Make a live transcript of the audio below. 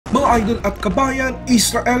ka-idol at kabayan,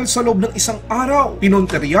 Israel sa loob ng isang araw,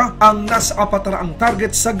 pinunteriya ang nasa 400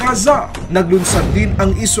 target sa Gaza. Naglunsad din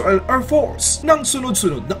ang Israel Air Force ng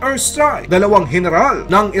sunod-sunod na airstrike. Dalawang general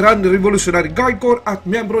ng Iran Revolutionary Guard Corps at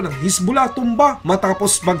miyembro ng Hezbollah tumba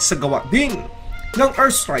matapos magsagawa din ng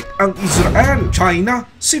airstrike ang Israel. China,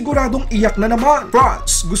 siguradong iyak na naman.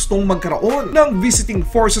 France, gustong magkaroon ng Visiting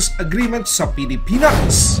Forces Agreement sa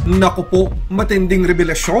Pilipinas. Naku po, matinding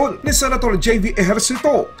revelasyon ni Senator JV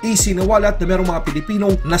Ejercito. Isinawalat na merong mga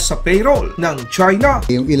Pilipinong nasa payroll ng China.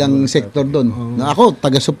 Yung ilang sektor doon. Ako,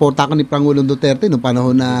 taga-suporta ako ni Pangulong Duterte noong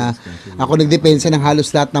panahon na ako nagdepensa ng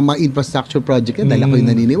halos lahat ng mga infrastructure project dahil ako yung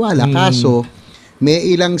naniniwala. Kaso,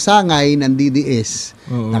 may ilang sangay ng DDS.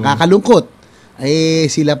 Nakakalungkot.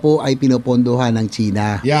 Sila po ay pinopondohan ng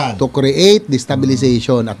China to create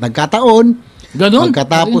destabilization. At nagkataon,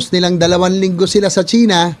 pagkatapos nilang 2 linggo sila sa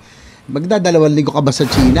China, magda 2 linggo ka ba sa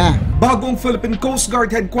China? Bagong Philippine Coast Guard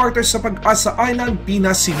Headquarters sa Pag-asa Island,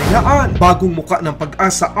 pinasiningaan. Bagong muka ng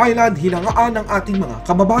Pag-asa Island, hinangaan ng ating mga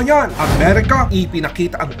kababayan. Amerika,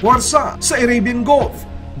 ipinakita ang puwersa sa Arabian Gulf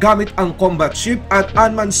gamit ang combat ship at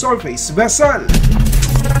unmanned surface vessel.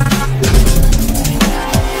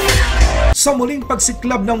 Sa muling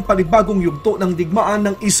pagsiklab ng panibagong yugto ng digmaan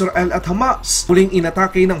ng Israel at Hamas, muling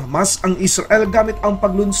inatake ng Hamas ang Israel gamit ang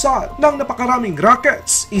paglunsad ng napakaraming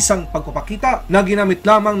rockets, isang pagpapakita na ginamit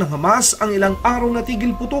lamang ng Hamas ang ilang araw na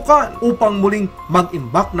tigil putukan upang muling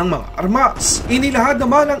mag-imbak ng mga armas. Inilahad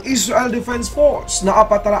naman ng Israel Defense Force na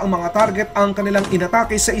 4 ang mga target ang kanilang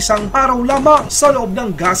inatake sa isang araw lamang sa loob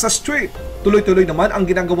ng Gaza Strip. Tuloy-tuloy naman ang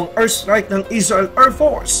ginagawang airstrike ng Israel Air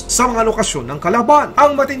Force sa mga lokasyon ng kalaban.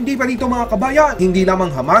 Ang matindi pa dito mga kabayan, hindi lamang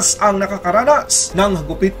Hamas ang nakakaranas ng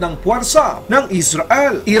hagupit ng puwersa ng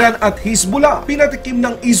Israel. Iran at Hezbollah, pinatikim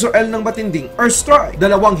ng Israel ng matinding airstrike. 2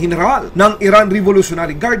 general ng Iran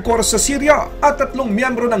Revolutionary Guard Corps sa Syria at 3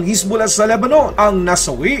 miyembro ng Hezbollah sa Lebanon ang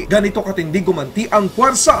nasawi. Ganito katindi gumanti ang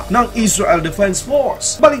puwersa ng Israel Defense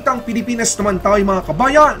Force. Balitang Pilipinas naman tayo mga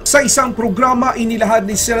kabayan. Sa isang programa inilahad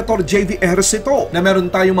ni Senator JV Ejercito na meron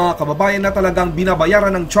tayong mga kababayan na talagang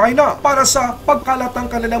binabayaran ng China para sa pagkalat ng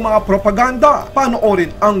kanilang mga propaganda.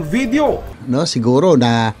 Panoorin ang video. No, siguro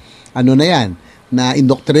na na yan, na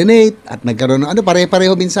indoctrinate at nagkaroon ng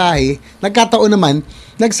pare-pareho mensahe. Nagkataon naman,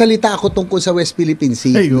 nagsalita ako tungkol sa West Philippine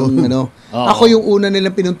Sea. Ako yung una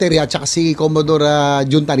nilang pinunteriya at saka si Commodore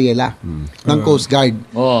Jun Tariela ng Coast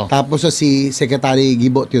Guard. Tapos si Secretary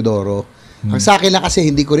Gibo Teodoro. Ang sa akin lang kasi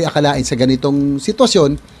hindi ko rin akalain sa ganitong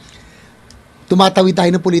sitwasyon, tumatawid tayo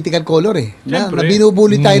ng political color na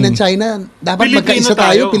binubuli tayo ng China. Dapat magkaisa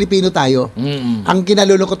tayo, Pilipino tayo. Ang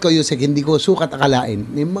kinalulukot ko, Yusek, hindi ko sukat akalain,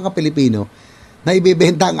 yung mga Pilipino, na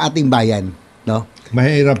ibebenta ang ating bayan. No?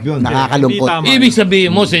 Mahirap yun. Nakakalungkot. Ibig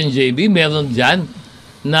sabihin mo, JB, meron dyan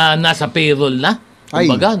na nasa payroll na,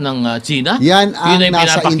 kumbaga, ng China? Yan ang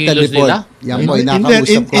nasa Intel report. Yan po,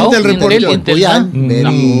 nakausap ko. Intel report yan.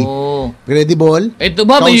 Very credible. Ito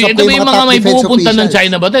ba yung mga may pupunta ng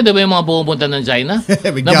China ba? Ito ba yung mga pupunta ng China?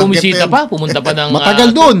 Na bumisita pa? Pumunta pa ng... Matagal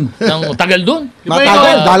dun. Tagal dun?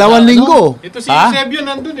 Matagal. 2 linggo. Ito si Eusebio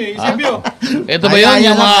nandun Eusebio. Ito ba yun?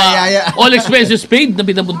 Yung mga all expenses paid na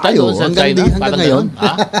pinapunta doon sa China? Hanggang ngayon.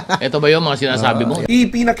 Ito ba yung mga sinasabi mo?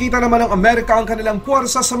 Ipinakita naman ng Amerika ang kanilang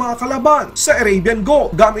puwersa sa mga kalaban sa Arabian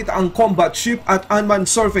Gulf gamit ang combat ship at unmanned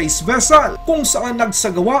surface vessel kung saan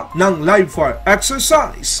nagsagawa ng live fire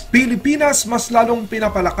exercise. Pilipinas, mas lalong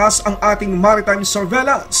pinapalakas ang ating maritime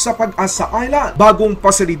surveillance sa Pag-asa Island. Bagong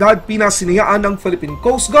pasilidad pinasinayaan ng Philippine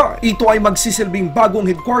Coast Guard. Ito ay magsisilbing bagong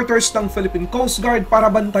headquarters ng Philippine Coast Guard para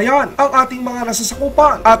bantayan ang ating mga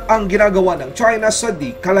nasasakupan at ang ginagawa ng China sa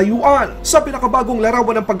di kalayuan. Sa pinakabagong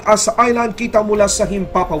larawan ng Pag-asa Island, kita mula sa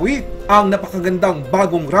himpapawid ang napakagandang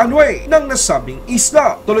bagong runway ng nasabing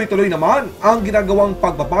isla. Tuloy-tuloy naman ang ginagawang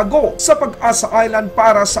pagbabago sa Pag-asa Island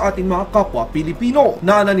para sa ating mga kapwa Pilipino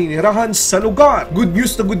na naninirahan sa lugar. Good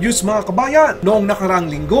news mga kabayan. Noong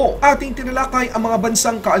nakaraang linggo, ating tinalakay ang mga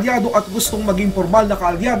bansang kaalyado at gustong maging formal na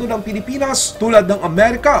kaalyado ng Pilipinas tulad ng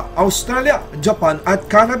Amerika, Australia, Japan at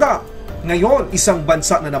Canada. Ngayon, isang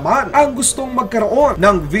bansa na naman ang gustong magkaroon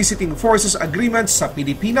ng Visiting Forces Agreement sa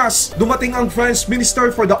Pilipinas. Dumating ang French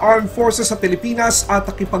Minister for the Armed Forces sa Pilipinas at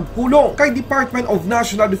nakipagpulong kay Department of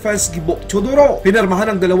National Defense Gibo Teodoro.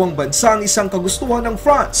 Pinirmahan ng 2 bansa ang isang kagustuhan ng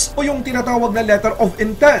France o yung tinatawag na Letter of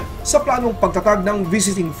Intent sa planong pagtatag ng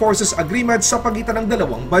Visiting Forces Agreement sa pagitan ng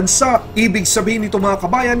 2 bansa. Ibig sabihin nito mga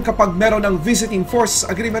kabayan, kapag meron ng Visiting Forces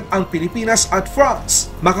Agreement ang Pilipinas at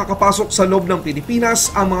France, Makakapasok sa loob ng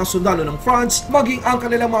Pilipinas ang mga sundalo ng France, maging ang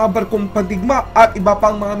kanilang mga barkong pandigma at iba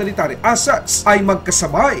pang mga military assets ay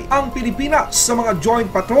magkasabay ang Pilipinas sa mga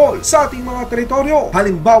joint patrol sa ating mga teritoryo.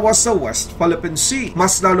 Halimbawa sa West Philippine Sea,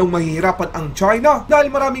 mas lalong mahihirapan ang China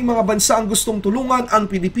dahil maraming mga bansa ang gustong tulungan ang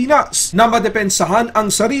Pilipinas na madepensahan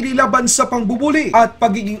ang sarili laban sa pangbubuli at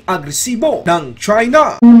pagiging agresibo ng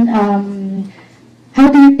China. How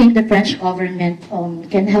do you think the French government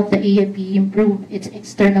can help the AFP improve its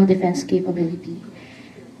external defense capability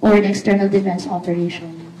or the external defense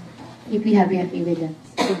operation if we have VFA with them?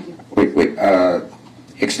 Thank you. Wait.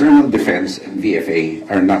 External defense and VFA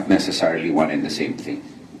are not necessarily one and the same thing.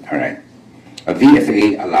 All right. A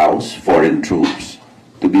VFA allows foreign troops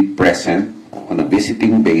to be present on a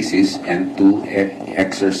visiting basis and to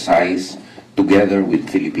exercise together with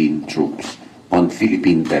Philippine troops on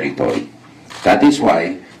Philippine territory. That is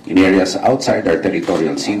why in areas outside our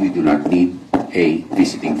territorial sea, we do not need a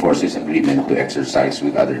visiting forces agreement to exercise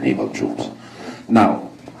with other naval troops.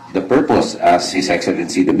 Now, the purpose, as His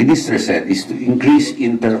Excellency the Minister said, is to increase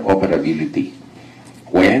interoperability.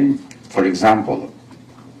 When, for example,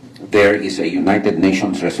 there is a United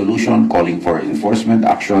Nations resolution calling for enforcement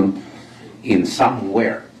action in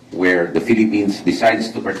somewhere where the Philippines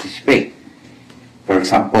decides to participate. For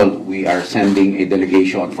example, we are sending a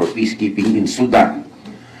delegation for peacekeeping in Sudan.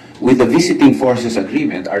 With the visiting forces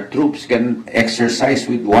agreement, our troops can exercise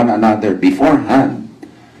with one another beforehand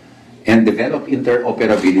and develop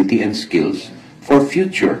interoperability and skills for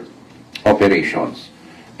future operations.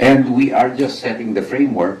 And we are just setting the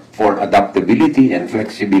framework for adaptability and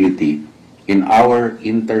flexibility in our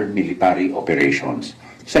inter-military operations.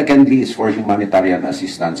 Secondly is for humanitarian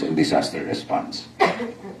assistance and disaster response,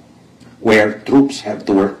 where troops have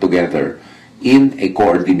to work together in a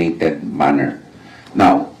coordinated manner.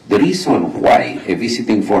 Now, the reason why a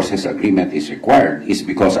visiting forces agreement is required is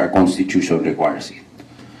because our Constitution requires it.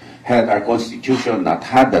 Had our Constitution not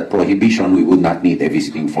had that prohibition, we would not need a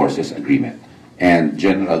visiting forces agreement. And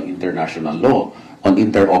general international law on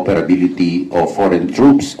interoperability of foreign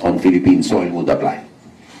troops on Philippine soil would apply.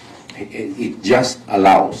 It just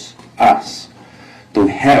allows us to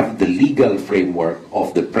have the legal framework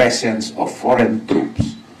of the presence of foreign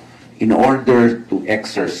troops in order to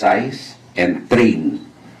exercise and train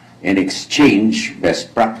and exchange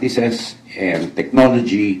best practices and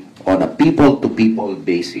technology on a people-to-people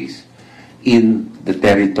basis in the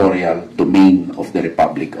territorial domain of the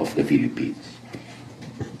Republic of the Philippines.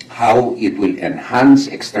 How it will enhance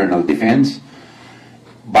external defense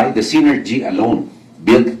by the synergy alone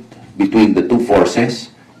built between the two forces.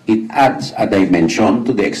 It adds a dimension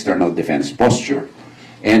to the external defense posture.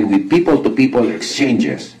 And with people-to-people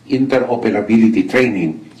exchanges, interoperability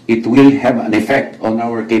training, it will have an effect on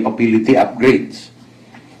our capability upgrades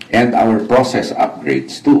and our process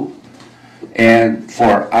upgrades too. And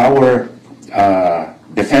for our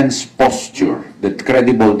defense posture, the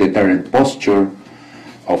credible deterrent posture,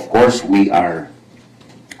 of course,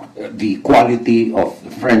 the quality of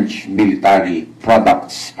the French military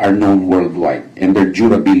products are known worldwide, and their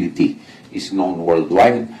durability is known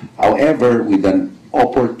worldwide. However, with an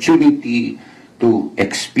opportunity to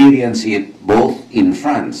experience it both in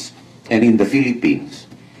France and in the Philippines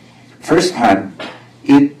firsthand,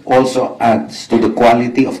 it also adds to the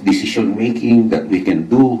quality of decision-making that we can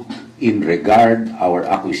do in regard our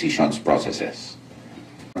acquisitions processes.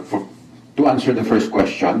 To answer the first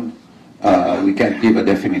question, we can't give a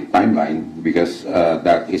definite timeline because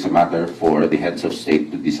that is a matter for the heads of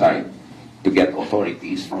state to decide, to get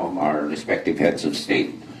authorities from our respective heads of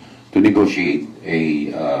state to negotiate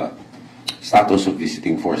a status of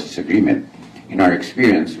visiting forces agreement. In our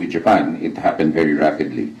experience with Japan, it happened very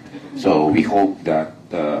rapidly. So we hope that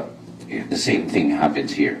the same thing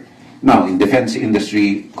happens here. Now, in defense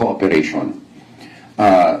industry cooperation,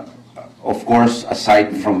 of course,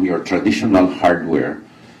 aside from your traditional hardware,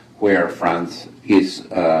 where France is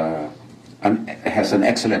has an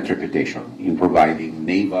excellent reputation in providing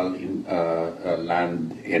naval,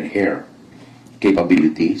 land, and air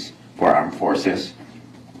capabilities for armed forces,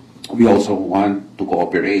 we also want to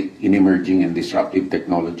cooperate in emerging and disruptive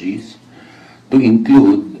technologies, to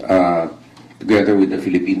include, together with the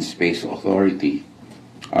Philippine Space Authority,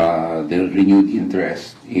 the renewed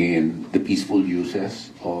interest in the peaceful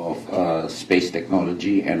uses of space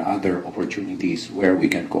technology and other opportunities where we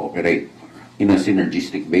can cooperate in a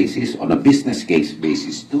synergistic basis, on a business case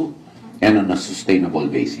basis too, and on a sustainable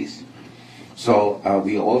basis. So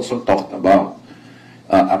we also talked about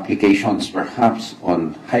applications perhaps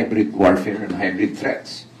on hybrid warfare and hybrid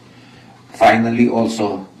threats. Finally,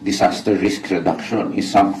 also, disaster risk reduction is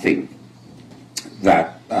something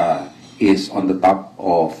that is on the top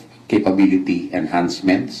of capability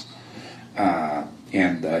enhancements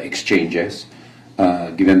and exchanges,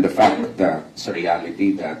 given the fact that it's a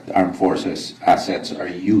reality that armed forces assets are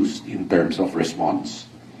used in terms of response.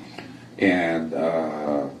 And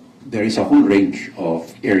there is a whole range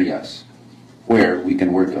of areas where we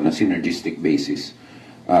can work on a synergistic basis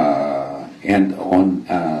and on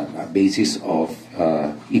a basis of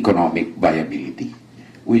economic viability,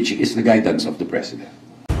 which is the guidance of the President.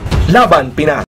 Laban Pinas.